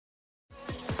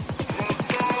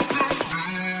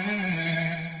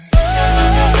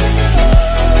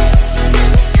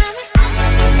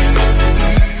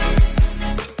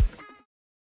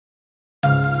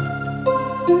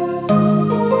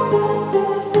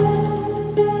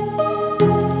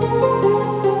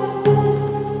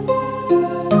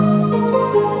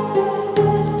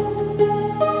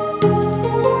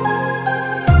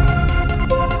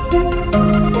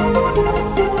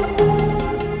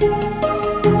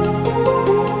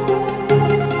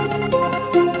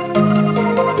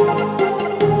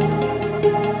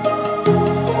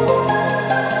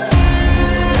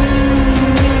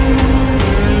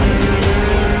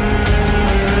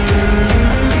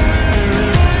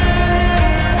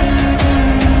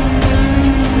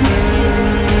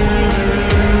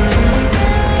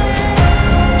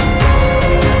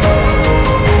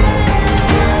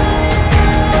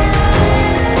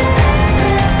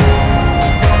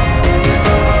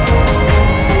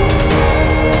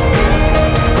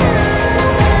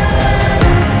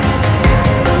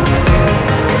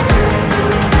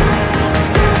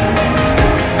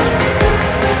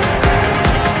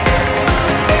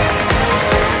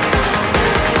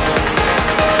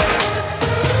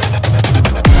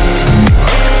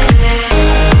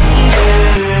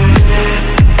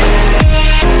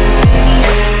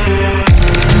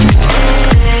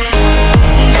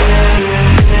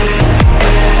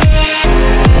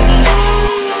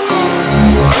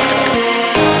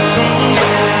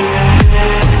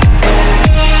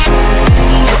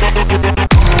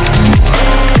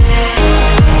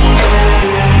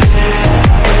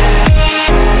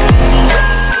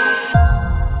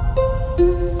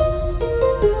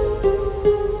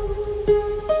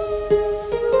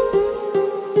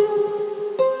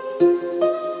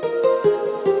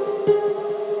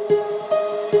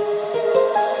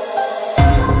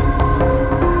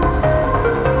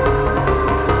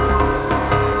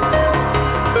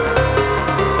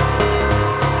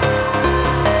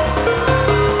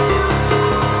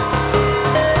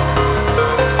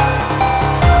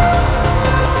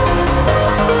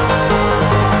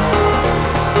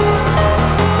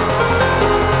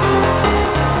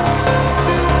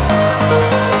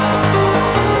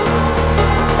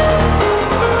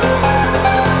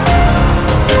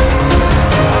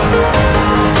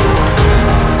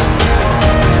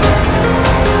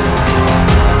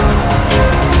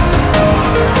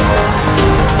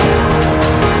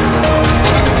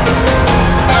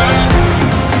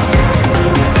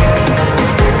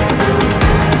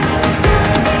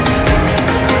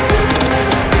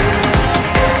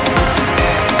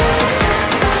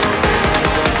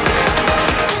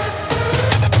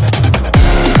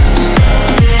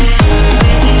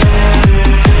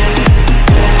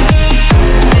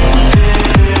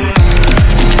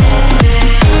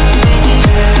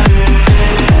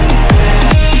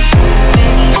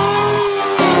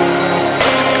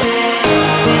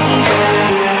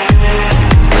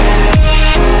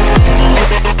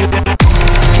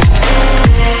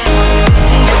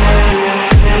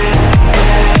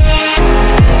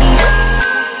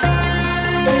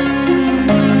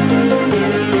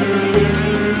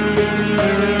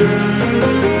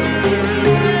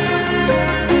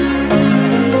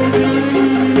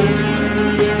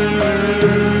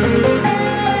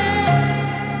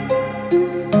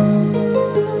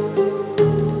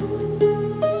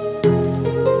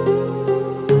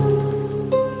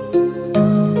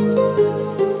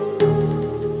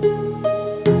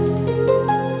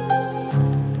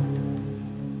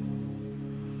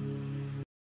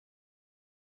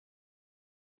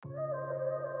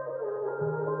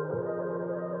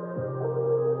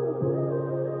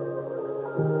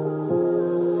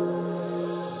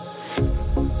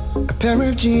pair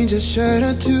of jeans, a shirt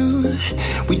or two.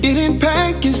 We didn't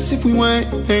pack as if we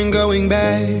weren't going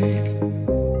back.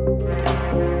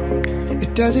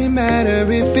 It doesn't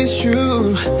matter if it's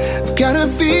true. I've got a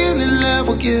feeling love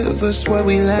will give us what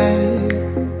we lack.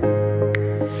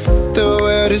 The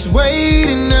world is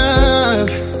waiting up.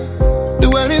 The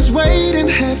world is waiting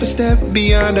half a step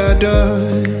beyond our door.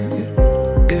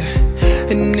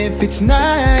 Yeah. And if it's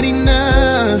not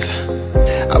enough,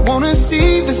 I wanna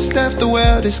see the stuff the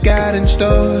world has got in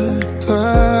store.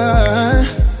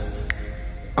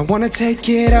 I wanna take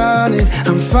it all in,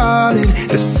 I'm falling.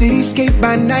 The cityscape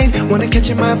by night, wanna catch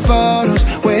in my photos.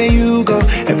 Where you go,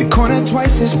 every corner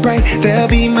twice as bright. They'll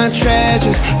be my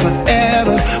treasures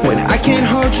forever. When I can't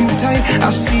hold you tight,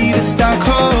 I'll see the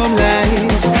Stockholm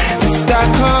lights. The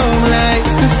Stockholm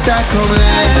lights, the Stockholm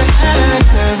lights.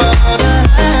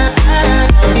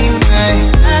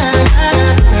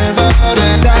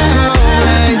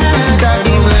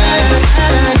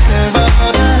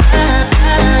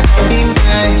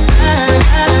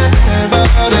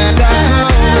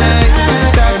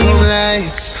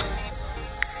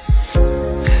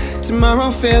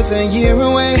 Tomorrow feels a year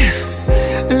away,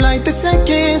 like the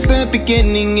seconds, the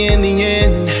beginning and the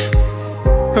end.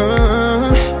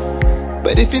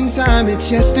 But if in time it's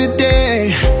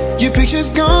yesterday, your picture's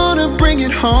gonna bring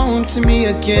it home to me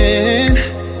again.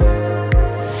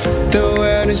 The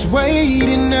world is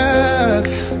waiting up.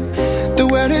 The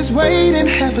world is waiting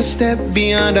half a step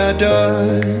beyond our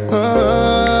door.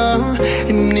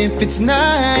 And if it's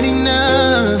not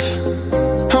enough,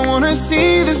 I wanna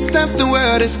see the stuff the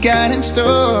world has got in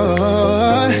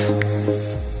store.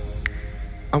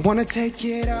 I wanna take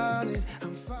it all in.